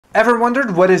Ever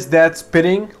wondered what is that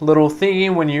spinning little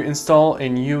thingy when you install a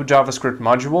new JavaScript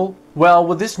module? Well,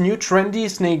 with this new trendy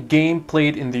snake game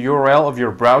played in the URL of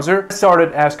your browser, I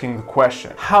started asking the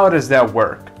question, how does that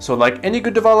work? So like any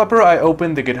good developer, I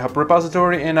opened the GitHub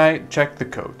repository and I checked the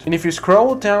code. And if you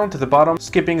scroll down to the bottom,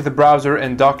 skipping the browser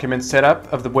and document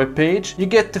setup of the web page, you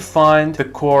get to find the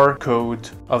core code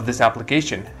of this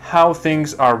application, how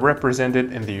things are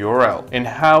represented in the URL, and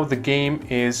how the game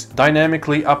is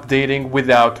dynamically updating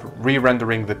without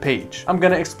re-rendering the page. I'm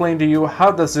gonna explain to you how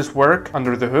does this work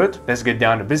under the hood. Let's get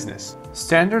down to business.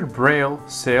 Standard Braille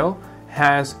cell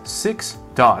has 6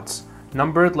 dots,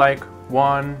 numbered like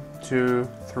 1, 2,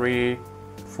 3,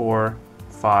 4,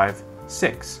 5,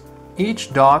 6.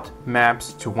 Each dot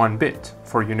maps to 1 bit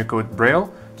for Unicode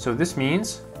Braille, so this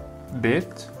means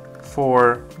bit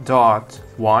for dot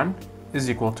 1 is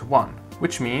equal to 1,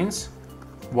 which means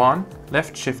 1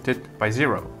 left shifted by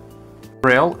 0.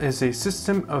 Braille is a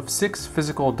system of 6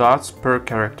 physical dots per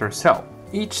character cell.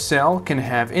 Each cell can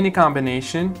have any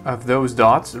combination of those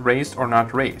dots raised or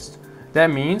not raised. That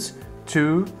means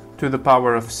 2 to the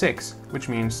power of 6, which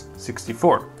means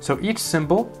 64. So each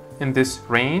symbol in this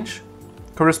range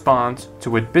corresponds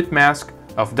to a bit mask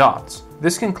of dots.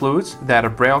 This concludes that a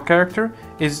Braille character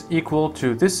is equal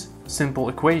to this simple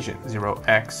equation,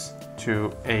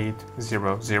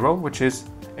 0x2800, which is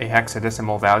a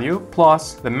hexadecimal value,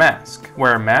 plus the mask,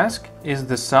 where mask is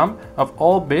the sum of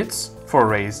all bits for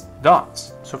raised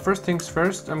dots. So first things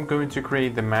first, I'm going to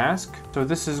create the mask. So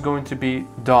this is going to be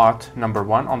dot number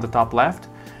 1 on the top left,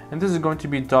 and this is going to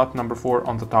be dot number 4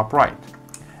 on the top right.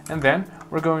 And then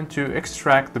we're going to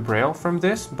extract the Braille from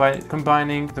this by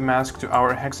combining the mask to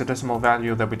our hexadecimal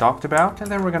value that we talked about,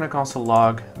 and then we're going to console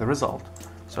log the result.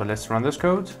 So let's run this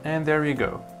code, and there you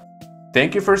go.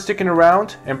 Thank you for sticking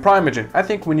around, and Primogen, I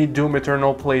think we need Doom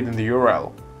Eternal played in the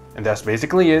URL. And that's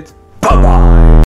basically it. Bye-bye!